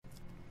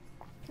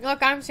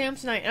Look, I'm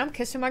Samsonite, and I'm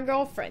kissing my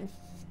girlfriend.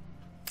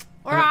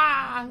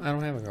 I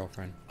don't have a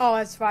girlfriend. Oh,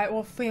 that's right.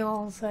 Well,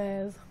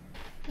 fiancés.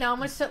 Now I'm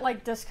gonna sit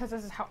like this because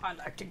this is how I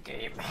like to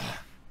game.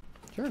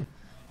 Sure.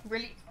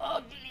 Really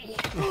ugly.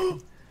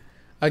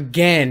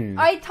 Again.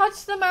 I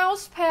touched the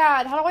mouse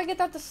pad. How do I get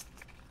that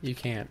You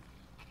can't.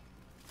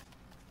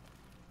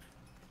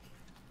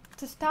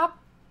 to stop?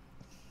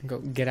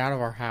 Get out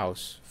of our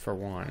house, for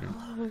one.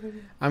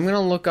 I'm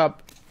gonna look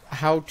up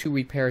how to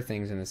repair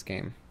things in this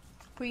game.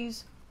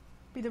 Please,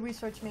 be the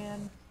research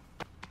man.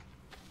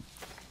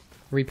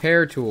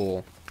 Repair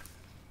tool.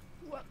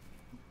 What?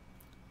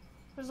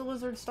 There's a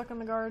lizard stuck in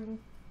the garden.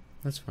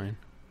 That's fine.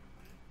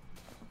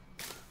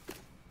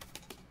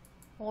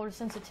 Lower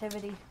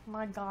sensitivity.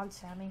 My God,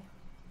 Sammy.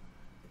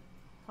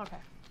 Okay.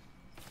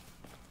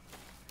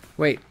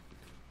 Wait.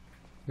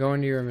 Go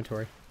into your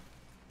inventory.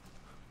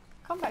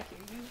 Come back here,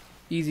 you.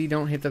 Easy,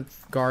 don't hit the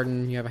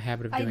garden. You have a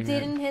habit of doing I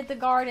didn't hit the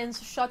garden,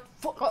 so shut the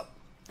fuck up.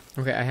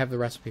 Okay, I have the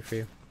recipe for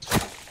you.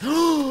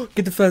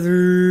 Get the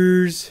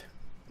feathers!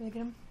 Did I get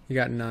him? You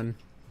got none.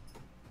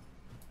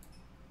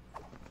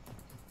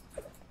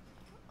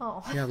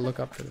 Oh. You gotta look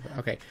up for the...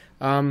 Okay.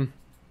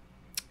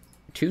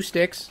 2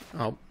 sticks.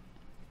 Oh.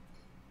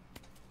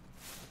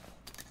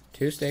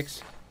 2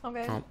 sticks.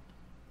 Okay. Oh.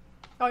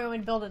 Oh, you want me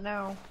to build it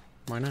now?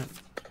 Why not?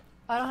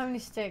 I don't have any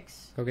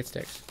sticks. Go get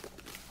sticks.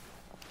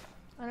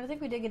 I don't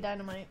think we did get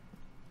dynamite.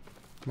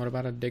 What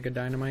about a dig of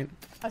dynamite?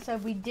 I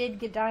said we did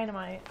get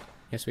dynamite.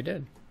 Yes, we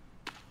did.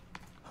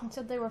 I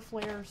said they were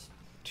flares.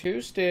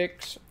 2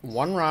 sticks,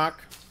 1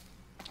 rock,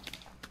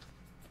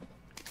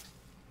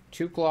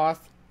 2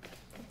 cloth,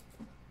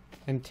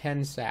 and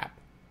 10 sap.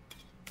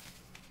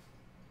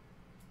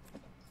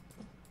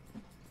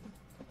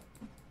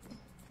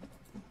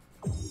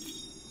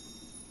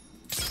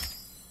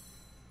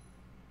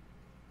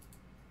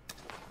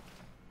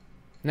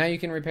 Now you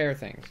can repair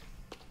things.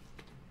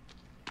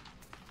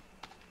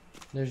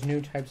 There's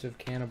new types of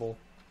cannibal.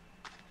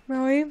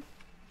 Really?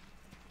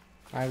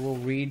 I will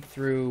read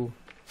through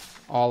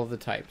all of the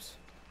types.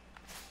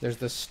 There's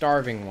the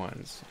starving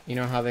ones. You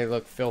know how they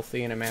look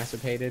filthy and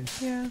emancipated?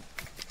 Yeah.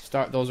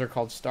 Those are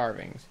called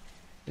starvings.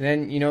 And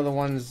then, you know the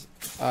ones,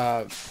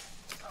 so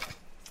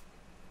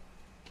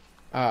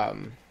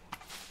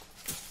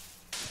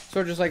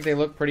just like they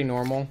look pretty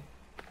normal.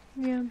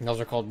 Yeah. And those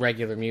are called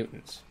regular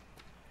mutants.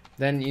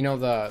 Then, you know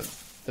the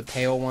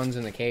pale ones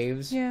in the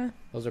caves? Yeah.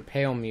 Those are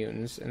pale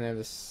mutants, and they're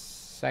the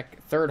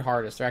third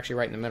hardest. They're actually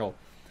right in the middle.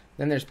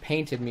 Then there's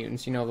painted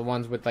mutants, you know, the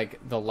ones with, like,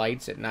 the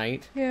lights at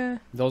night. Yeah.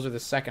 Those are the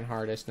second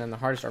hardest. And then the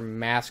hardest are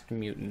masked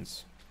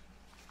mutants.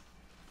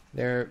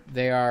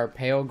 They are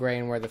pale gray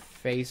and wear the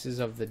faces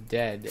of the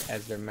dead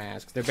as their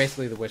masks. They're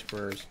basically the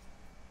Whisperers.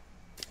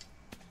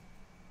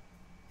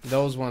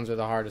 Those ones are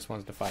the hardest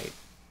ones to fight.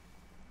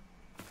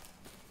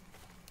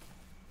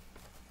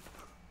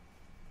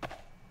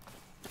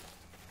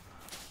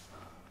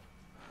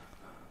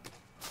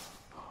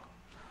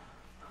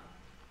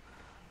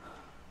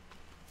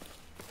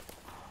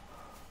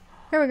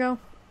 Here we go.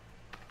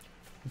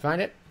 You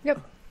find it?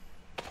 Yep.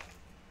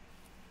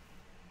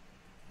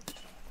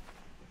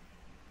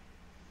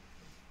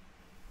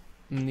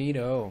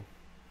 Neato.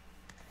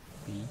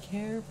 Be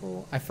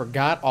careful. I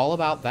forgot all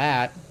about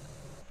that.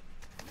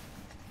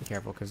 Be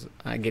careful, because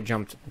I get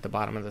jumped at the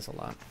bottom of this a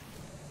lot.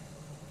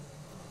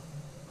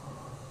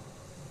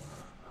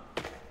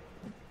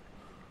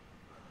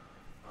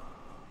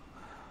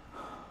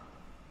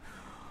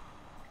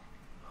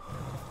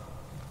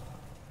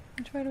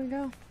 Which way do we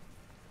go?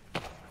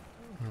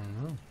 I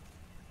don't know.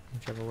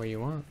 Whichever way you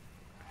want.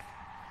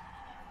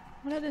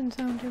 Well, that didn't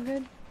sound too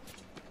good.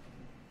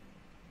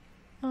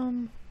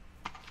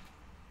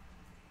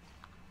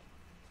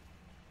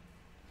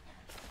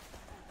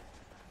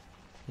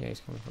 Yeah,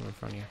 he's coming from in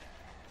front of you.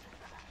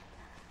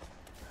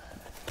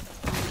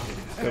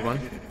 Good one.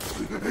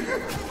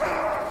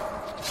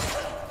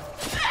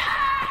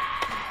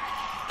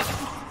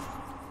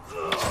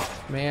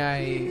 May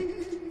I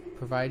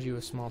provide you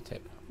a small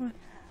tip? What?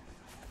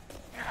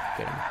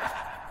 Get him.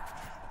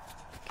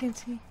 Can't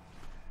see.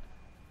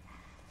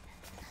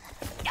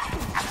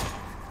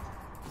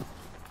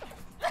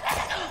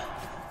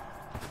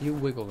 You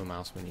wiggle the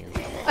mouse when you're...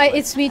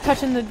 It's me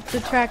touching the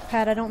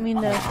trackpad. I don't mean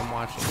to. I'm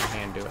watching your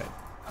hand do it.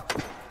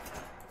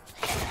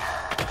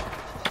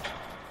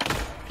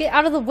 Get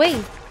out of the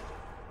way.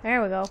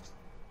 There we go.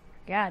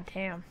 God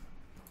damn.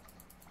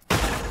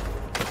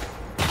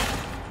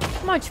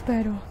 Much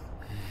better.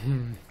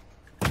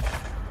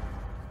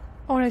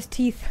 Oh, and his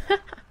teeth.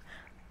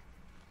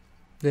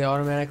 They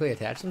automatically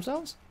attach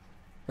themselves?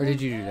 Or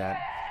did you do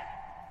that?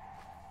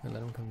 I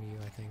let them come to you,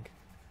 I think.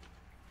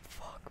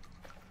 Fuck.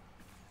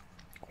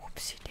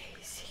 Whoopsie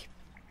daisy.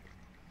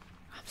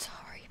 I'm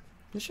sorry.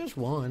 It's just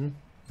one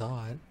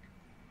thought.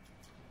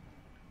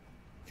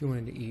 If you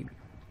wanted to eat,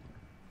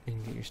 you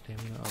can get your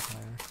stamina up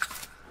higher.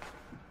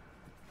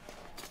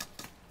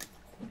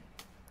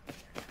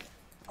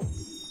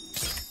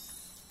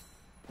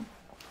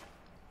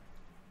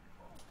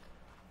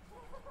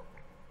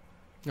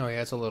 Oh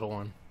yeah, it's a little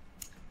one.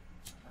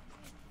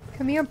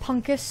 Come here,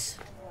 Punkus.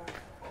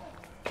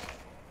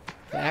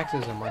 The axe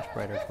is a much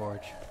brighter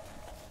torch.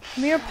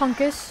 Come here,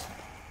 Punkus.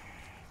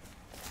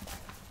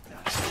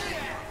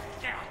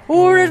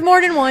 Oh, there's more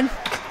than one.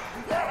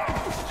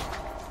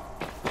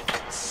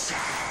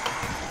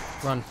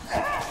 Run.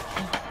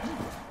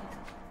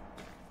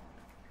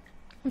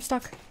 I'm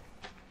stuck.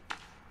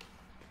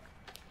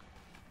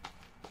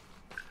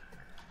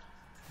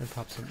 It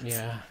pops in.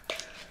 Yeah.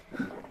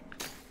 Yeah,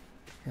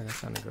 that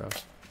sounded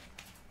gross.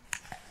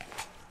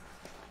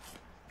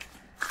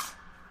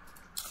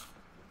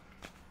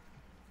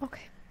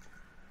 Okay.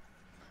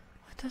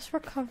 Let us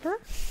recover.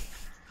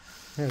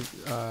 Here,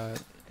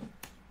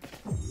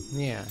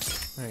 yeah,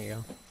 there you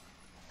go.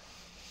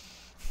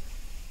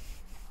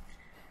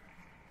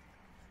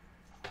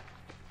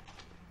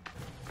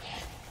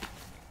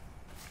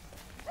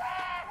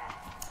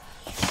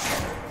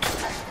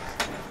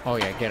 Oh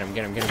yeah, get him,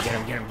 get him, get him, get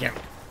him, get him, get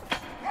him.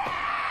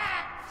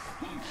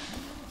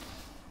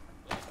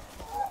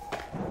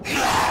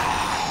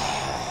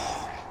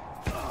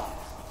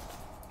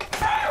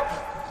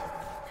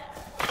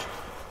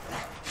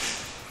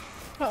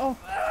 Uh-oh.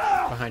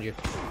 Behind you.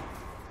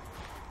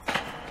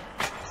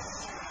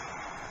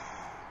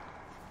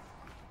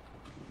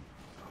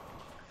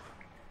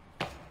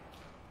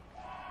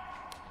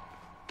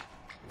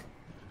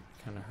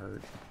 Kind of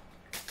hurt.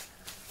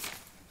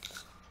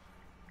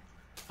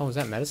 Oh, is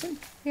that medicine?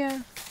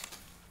 Yeah.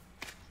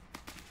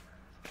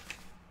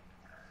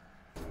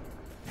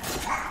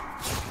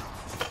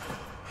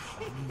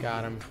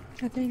 Got him.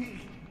 I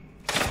think.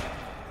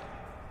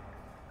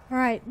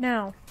 Alright,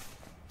 now.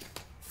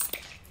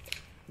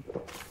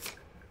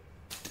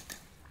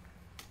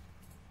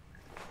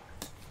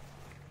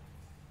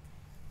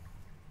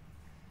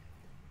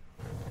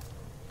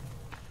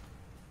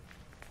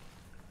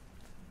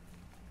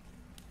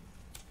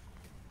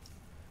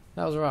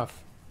 That was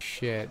rough.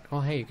 Shit.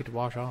 Oh, hey, you get to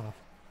wash off.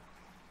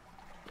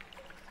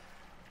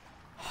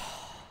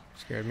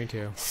 Scared me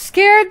too.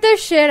 Scared the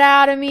shit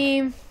out of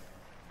me.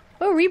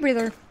 Oh,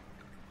 rebreather.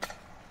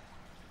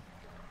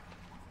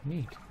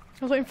 Neat. I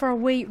was waiting for a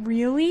wait,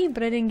 really?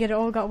 But I didn't get it.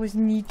 All I got was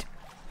neat.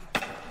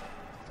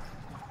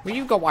 Will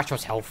you go wash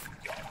yourself?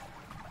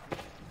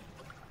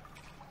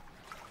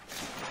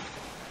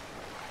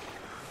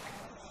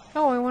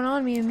 Oh, it went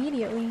on me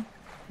immediately.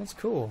 That's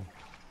cool.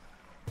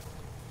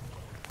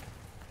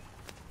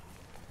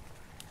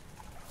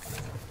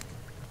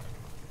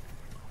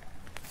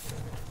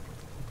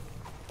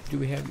 Do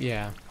we have...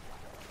 yeah.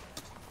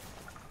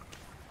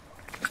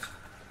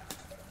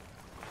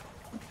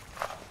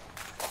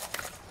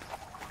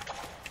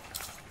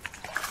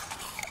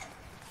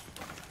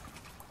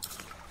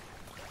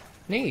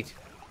 Neat.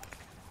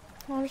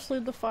 I'll just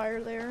leave the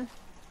fire there.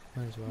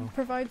 Might as well.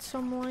 Provide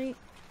some light.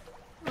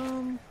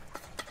 Don't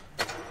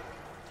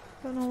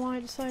know why I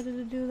decided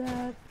to do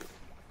that.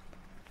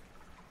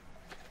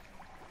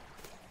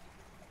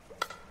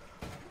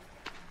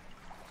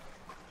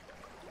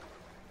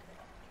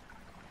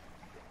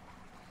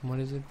 What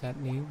is it that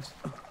needs?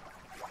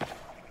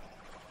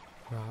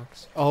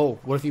 Rocks. Oh,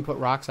 what if you put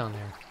rocks on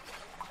there?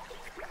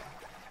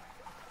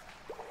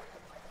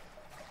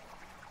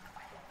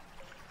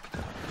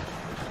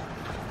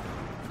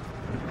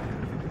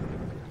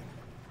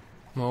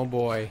 Oh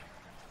boy.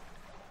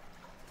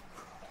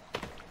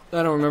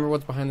 I don't remember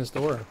what's behind this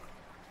door.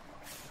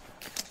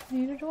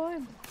 Neither do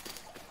I.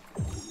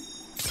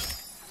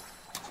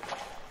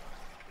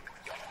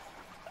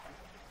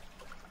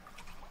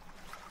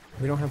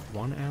 We don't have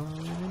one arrow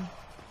even?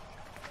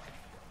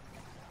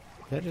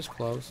 Did that just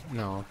close?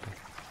 No, okay.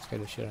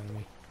 Scared the shit out of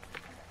me.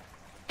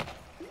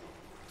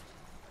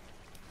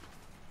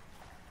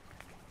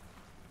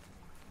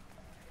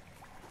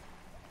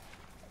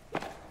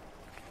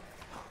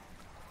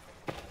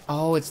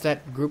 Oh, it's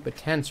that group of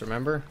tents,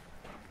 remember?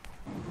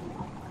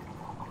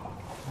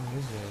 What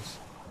is this?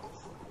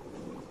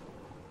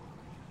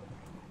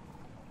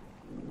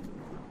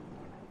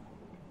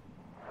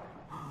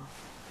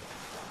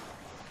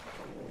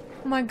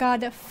 Oh my god,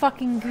 that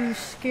fucking goose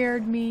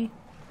scared me.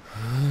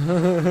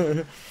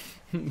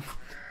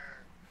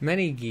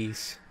 Many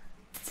geese.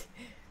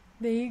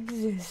 They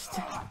exist.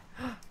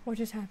 What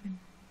just happened?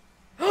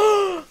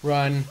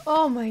 Run.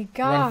 Oh my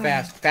god. Run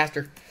fast.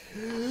 Faster.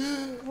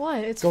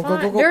 What? It's Go, fine.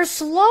 go, go, go. They're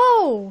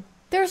slow.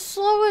 They're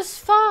slow as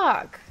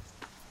fuck.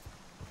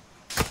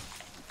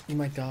 You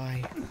might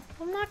die.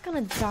 I'm not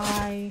gonna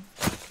die.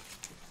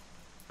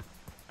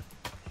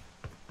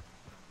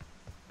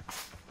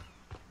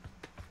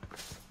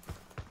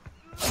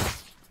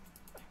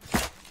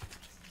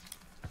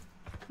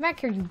 Come back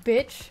here, you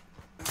bitch.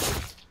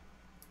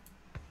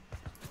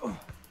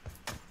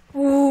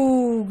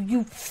 Ooh,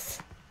 you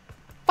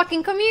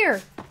fucking come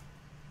here.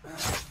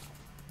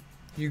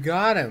 You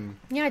got him.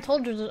 Yeah, I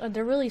told you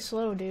they're really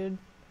slow, dude.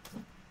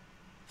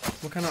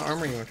 What kind of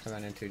armor you want to turn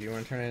that into? Do you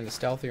want to turn it into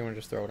stealth or you want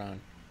to just throw it on?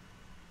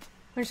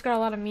 I just got a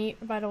lot of meat,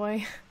 by the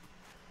way.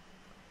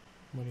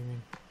 What do you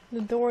mean?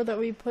 The door that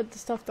we put the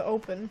stuff to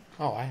open.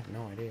 Oh, I have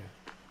no idea.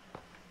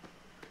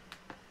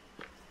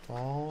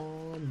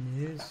 All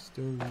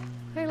mystery.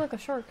 Hey, look, a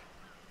shark.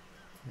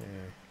 Yeah.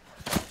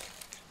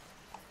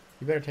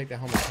 You better take that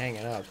home and hang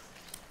it up.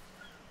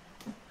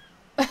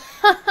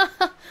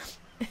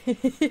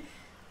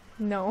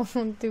 No,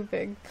 too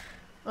big.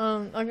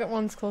 I'll get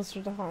ones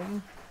closer to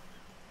home.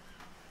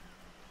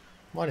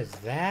 What is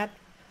that?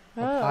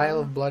 A Oh.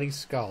 pile of bloody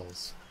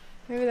skulls.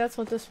 Maybe that's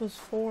what this was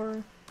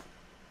for.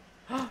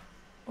 Oh,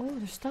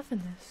 there's stuff in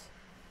this.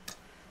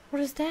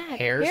 What is that?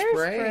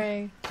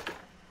 Hairspray?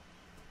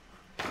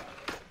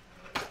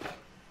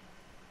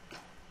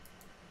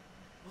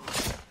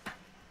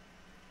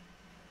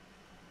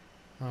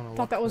 I don't know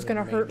Thought that was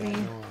gonna hurt me.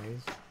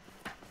 Noise.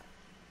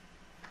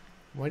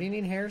 What do you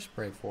need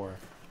hairspray for?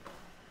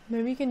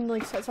 Maybe you can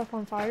like set stuff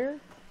on fire?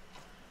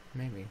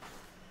 Maybe.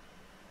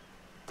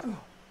 Oh.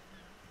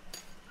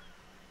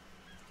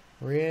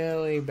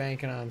 Really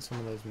banking on some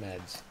of those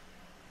meds.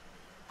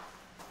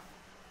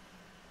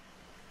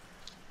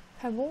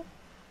 Pebble?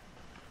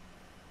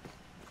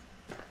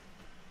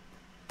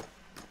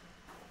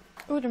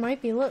 Oh, there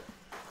might be. Look.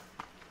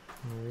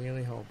 I'm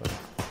really hoping.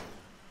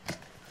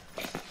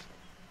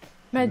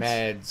 Meds.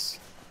 Meds.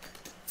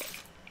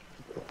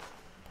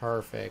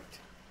 Perfect.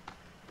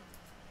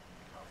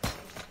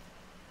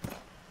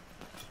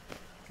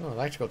 Oh,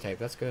 electrical tape.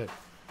 That's good.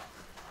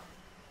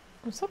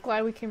 I'm so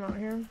glad we came out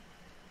here.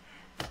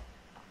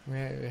 We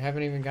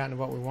haven't even gotten to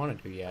what we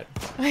wanted to yet.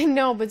 I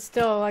know, but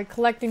still, like,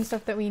 collecting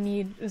stuff that we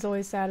need is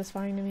always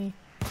satisfying to me.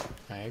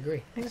 I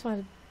agree. I just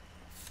wanted...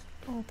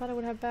 Oh, I thought it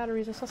would have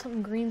batteries. I saw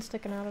something green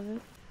sticking out of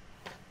it.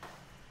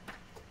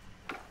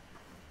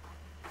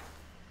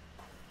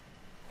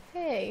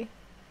 Hey.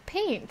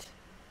 Paint.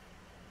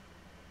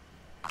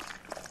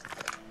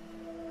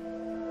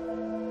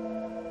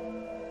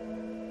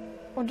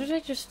 What did I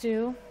just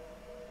do?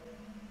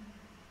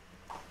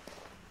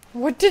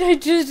 What did I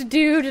just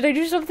do? Did I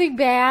do something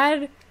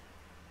bad?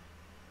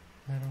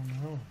 I don't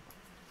know.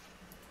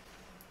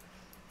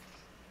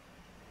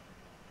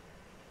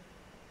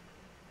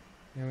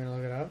 You want me to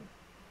look it up?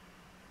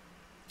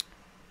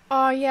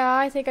 Oh, yeah,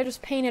 I think I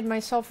just painted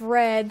myself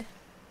red.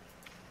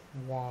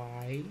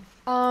 Why?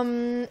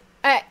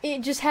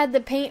 It just had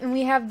the paint and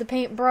we have the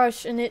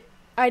paintbrush and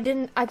I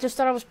just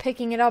thought I was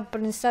picking it up,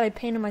 but instead I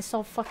painted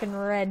myself fucking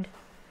red.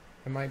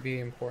 It might be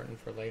important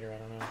for later, I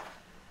don't know.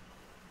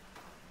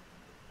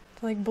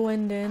 To like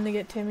blend in to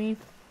get Timmy.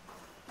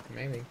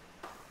 Maybe.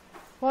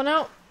 Well,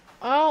 no.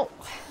 Oh.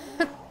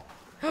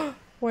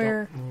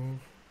 Where? Don't move.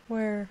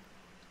 Where?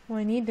 Well,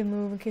 I need to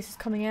move in case it's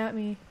coming at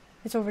me.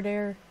 It's over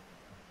there.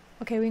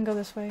 Okay, we can go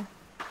this way.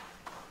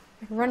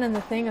 I can run in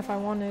the thing if I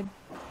wanted.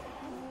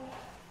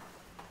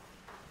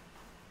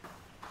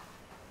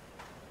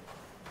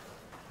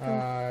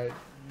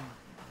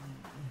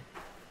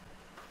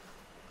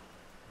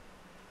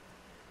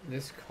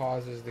 This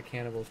causes the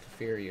cannibals to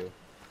fear you.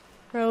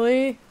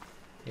 Really?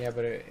 Yeah,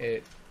 but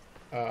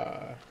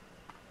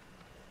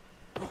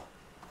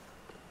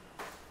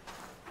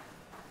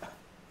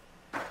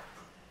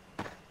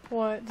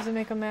What? Does it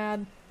make them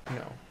mad?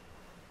 no.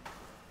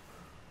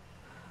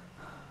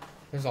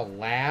 There's a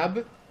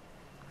lab?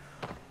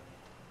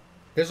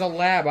 There's a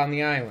lab on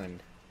the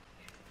island.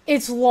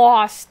 It's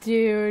lost,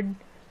 dude.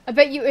 I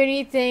bet you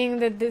anything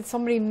that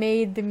somebody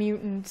made the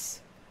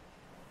mutants.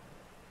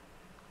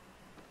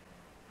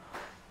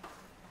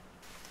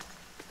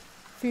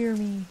 Fear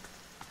me.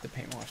 The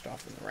paint washed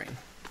off in the rain.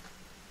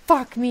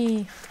 Fuck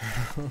me.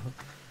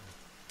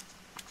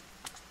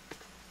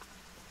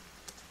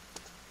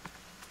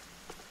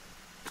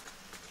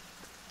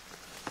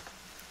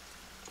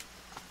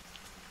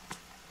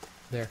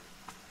 There.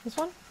 This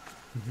one?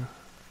 Mm-hmm.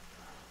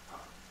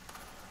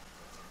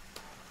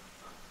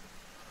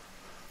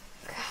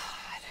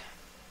 God.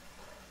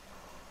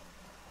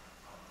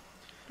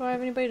 Do I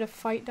have anybody to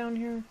fight down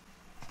here?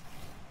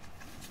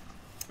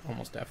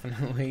 Almost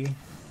definitely. And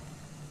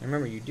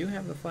remember, you do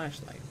have the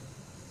flashlight.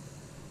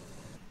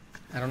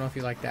 I don't know if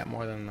you like that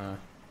more than the...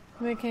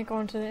 Maybe I can't go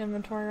into the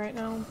inventory right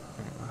now.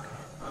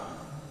 Oh,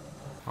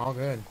 okay. All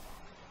good.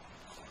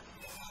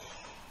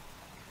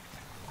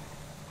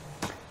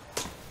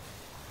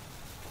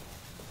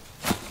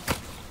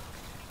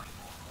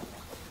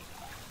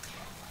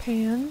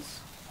 Pans?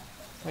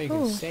 Well, you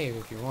can Ooh. save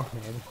if you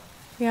wanted.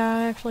 Yeah,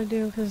 I actually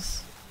do,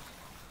 because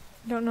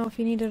I don't know if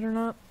you need it or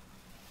not.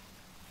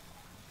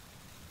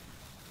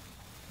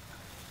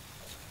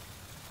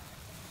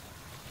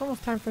 It's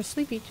almost time for a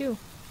sleepy, too.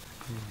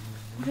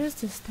 Mm-hmm. What is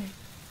this thing?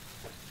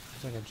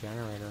 It's like a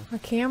generator. A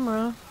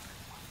camera.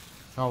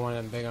 Oh, one of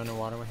them big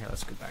underwater ones. Here,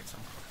 let's scoot back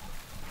some.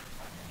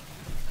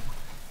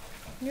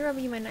 You're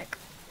rubbing my neck.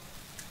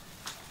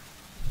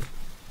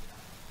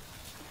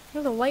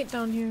 There's a light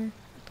down here.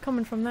 It's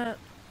coming from that.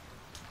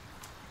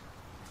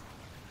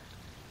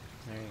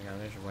 There you go.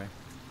 There's your way.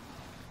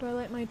 Do I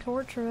light my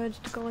torch or do I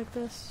just go like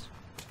this?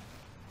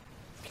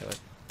 Kill it.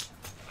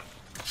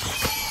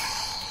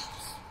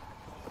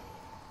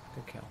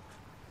 Good kill.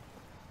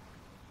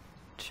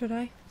 Should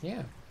I?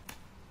 Yeah.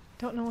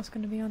 Don't know what's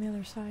going to be on the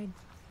other side.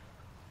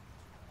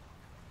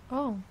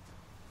 Oh.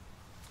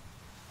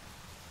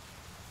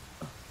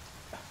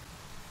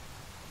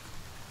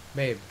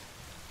 Babe,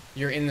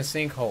 you're in the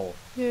sinkhole.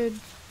 Dude.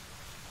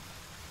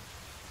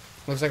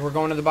 Looks like we're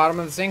going to the bottom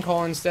of the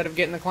sinkhole instead of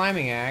getting the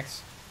climbing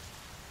axe.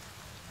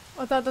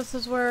 I thought this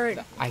is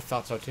where... I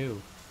thought so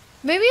too.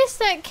 Maybe it's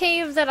that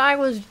cave that I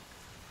was...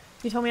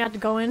 You told me not to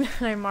go in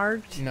and I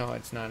marked. No,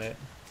 it's not it.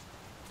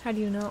 How do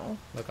you know?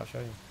 Look, I'll show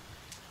you.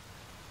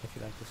 If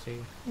you'd like to see.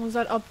 Was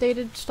that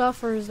updated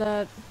stuff or is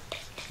that...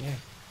 Yeah,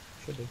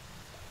 should be.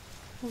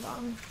 Hold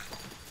on.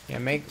 Yeah,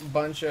 make a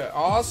bunch of...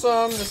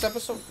 Awesome! This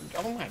episode...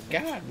 Oh my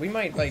god, we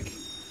might, like...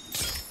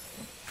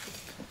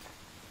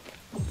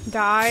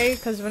 Die,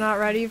 because we're not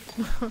ready.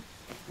 I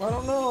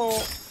don't know.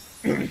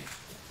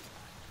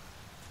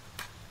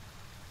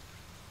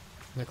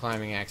 The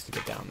climbing axe to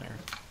get down there.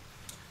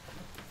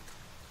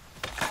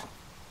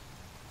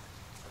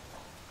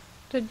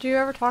 Did you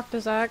ever talk to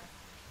Zach?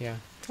 Yeah.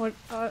 What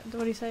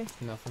did he say?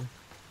 Nothing.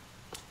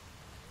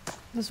 Is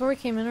this where we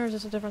came in or is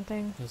this a different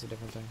thing? That's a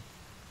different thing.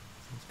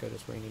 That's good,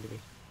 that's where you need to be.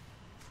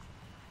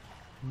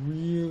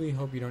 Really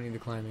hope you don't need the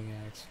climbing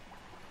axe.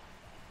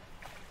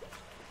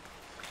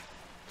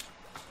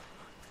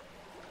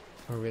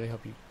 I really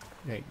hope you...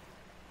 Hey.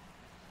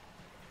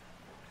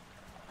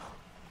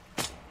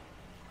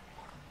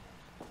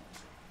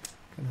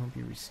 I hope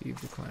you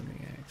receive the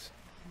climbing axe.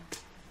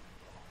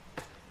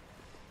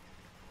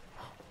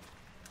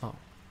 Oh.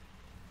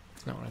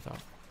 It's not what I thought.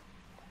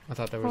 I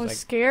thought there I was was like...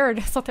 scared.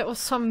 I thought that was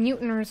some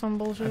mutant or some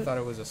bullshit. I thought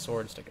it was a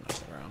sword sticking out of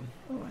the ground.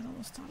 Oh, I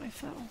almost thought I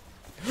fell.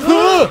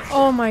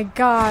 Oh my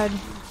god.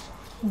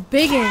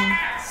 Biggin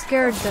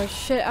scared the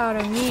shit out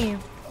of me.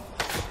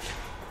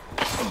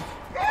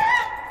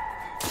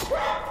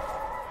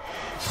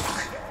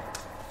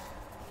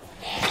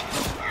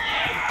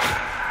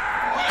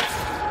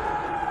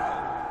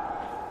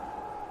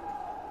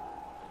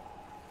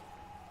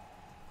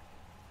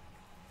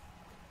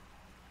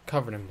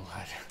 Covered in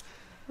blood.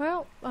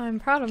 Well, I'm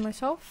proud of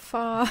myself.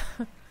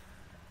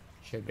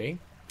 Should be.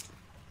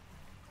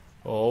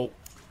 Oh.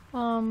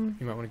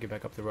 You You might want to get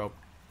back up the rope.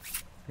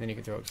 And then you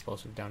can throw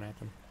explosives down at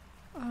them.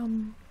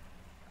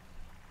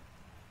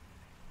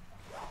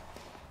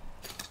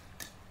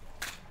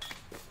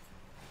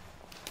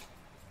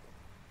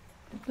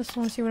 Just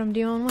want to see what I'm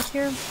dealing with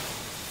here.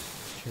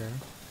 Sure.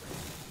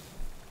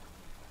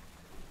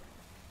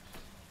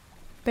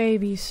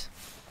 Babies.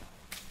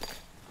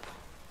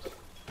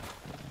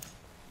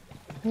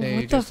 They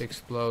What the just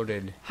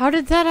exploded. How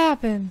did that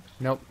happen?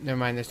 Nope, never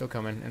mind. They're still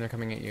coming, and they're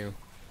coming at you.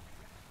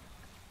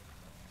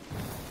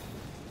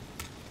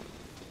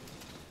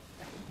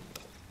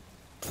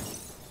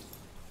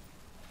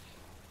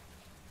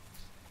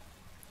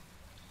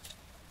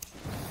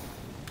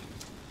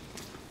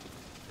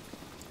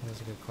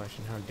 That's a good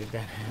question. How did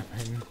that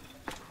happen?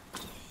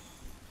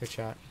 Good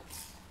shot.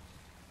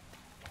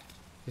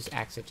 Just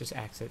axe it. Just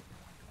axe it.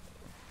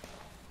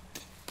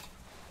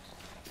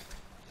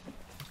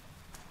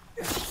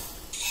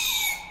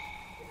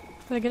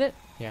 Did I get it?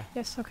 Yeah.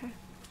 Yes, okay.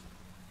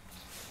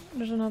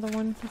 There's another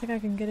one. I think I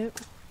can get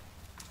it.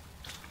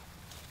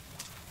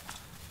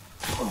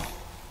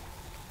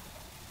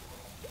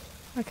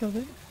 I killed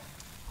it.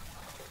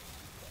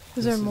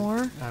 Is there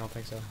more? I don't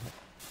think so.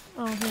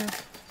 Oh, here.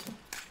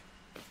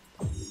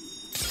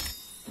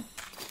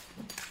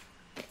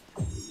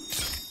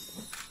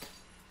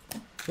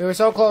 We were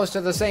so close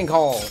to the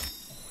sinkhole.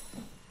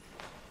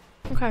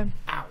 Okay.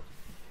 Ow.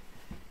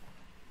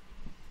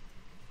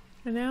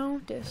 And now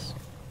this.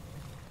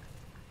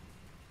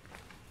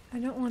 I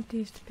don't want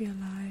these to be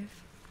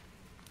alive.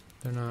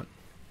 They're not.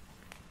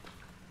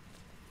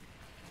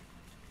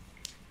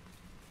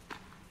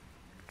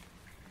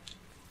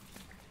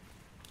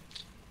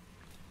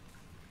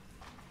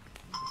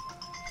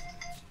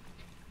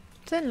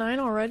 Is it 9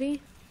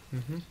 already?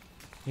 Mm-hmm.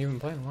 You've been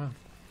playing a while.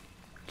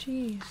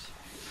 Jeez.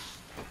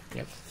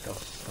 Yep. Go.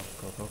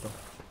 Go.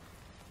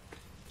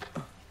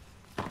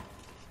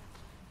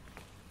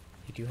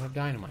 You do have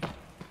dynamite.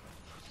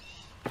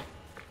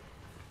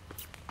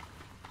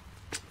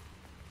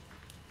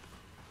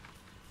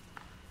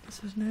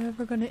 This is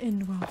never gonna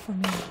end well for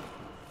me.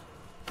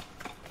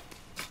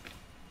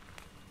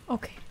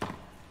 Okay.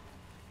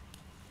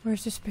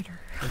 Where's the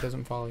spitter? It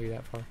doesn't follow you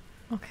that far.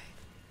 Okay.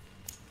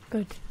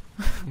 Good.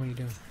 What are you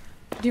doing?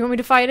 Do you want me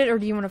to fight it or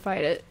do you want to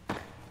fight it?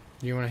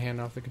 Do you want to hand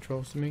off the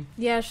controls to me?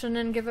 Yes, and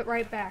then give it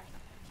right back.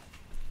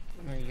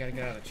 No, you gotta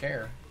get out of the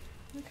chair.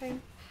 Okay.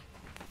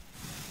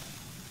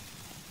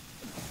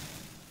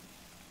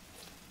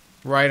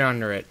 Right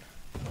under it.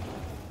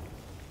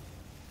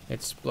 It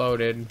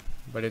exploded,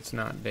 but it's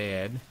not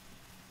dead.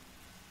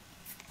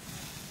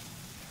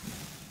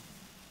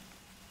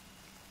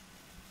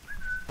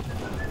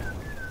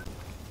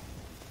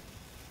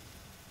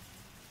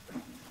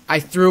 I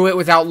threw it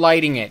without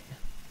lighting it.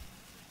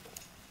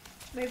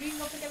 Maybe you can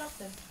go pick it up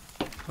then.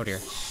 Oh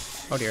dear.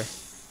 Oh dear.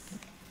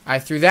 I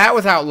threw that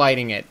without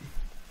lighting it.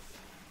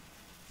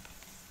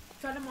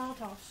 Try the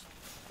Molotovs.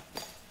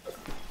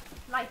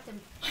 Light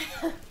them.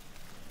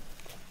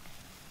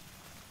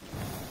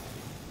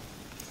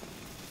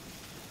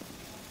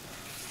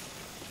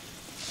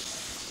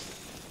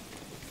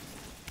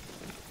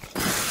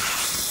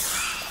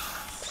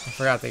 I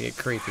forgot they get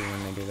creepy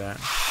when they do that.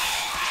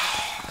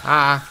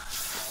 Ah.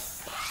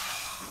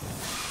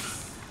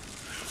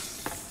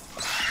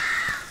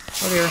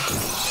 Oh dear.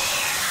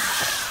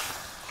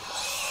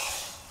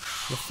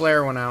 The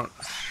flare went out.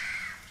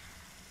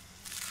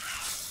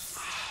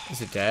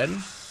 Is it dead?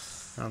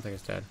 I don't think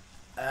it's dead.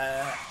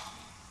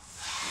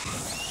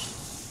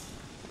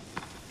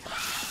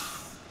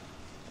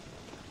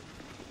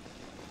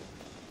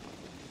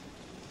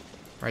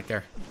 Right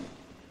there.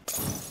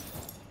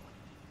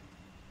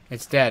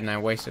 It's dead, and I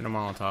wasted a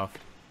Molotov.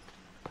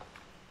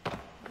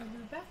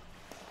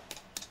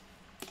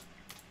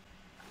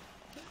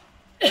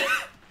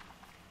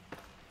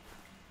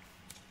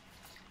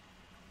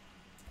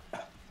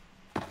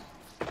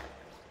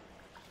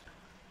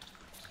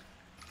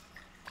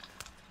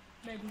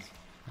 Babies.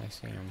 I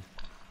see him.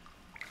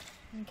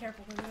 Be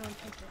careful, because they really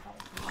take your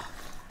health.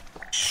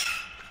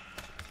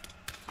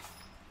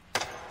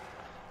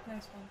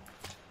 Nice one.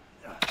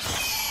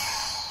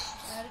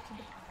 Add it to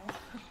the pile.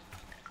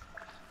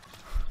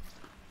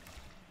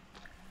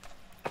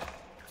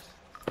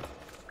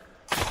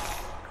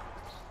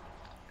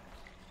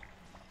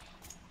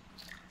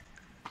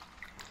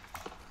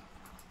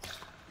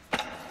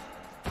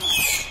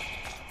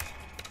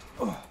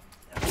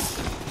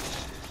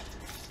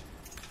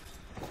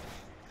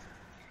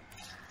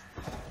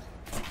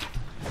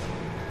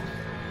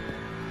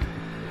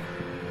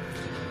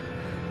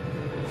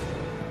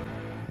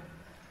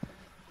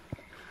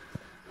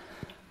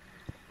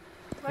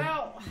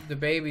 The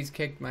babies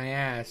kicked my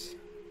ass.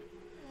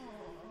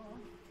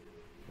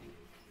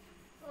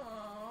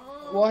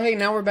 Well, hey,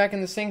 now we're back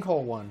in the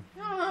sinkhole one.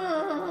 We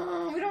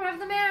don't have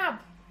the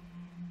map.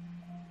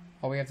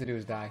 All we have to do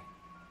is die.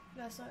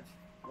 That's not.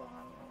 Well, I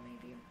don't know,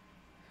 maybe.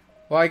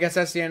 Well, I guess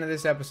that's the end of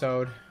this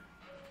episode.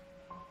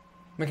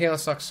 Michaela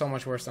sucks so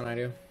much worse than I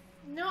do.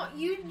 No,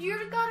 you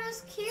got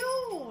us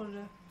killed.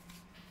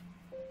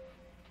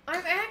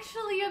 I'm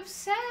actually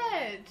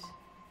upset.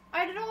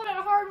 I did all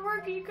that hard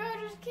work and you got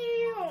us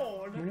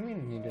killed. What do you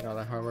mean you did all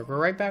that hard work? We're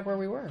right back where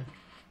we were.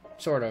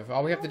 Sort of.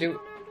 All we have to do... We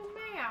don't have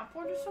the map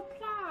or the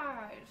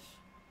supplies.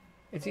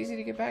 It's easy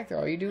to get back there.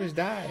 All you do is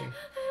die.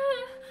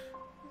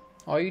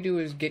 All you do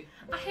is get...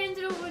 I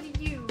handed over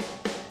to you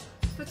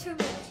for 2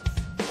 minutes.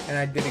 And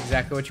I did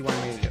exactly what you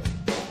wanted me to do.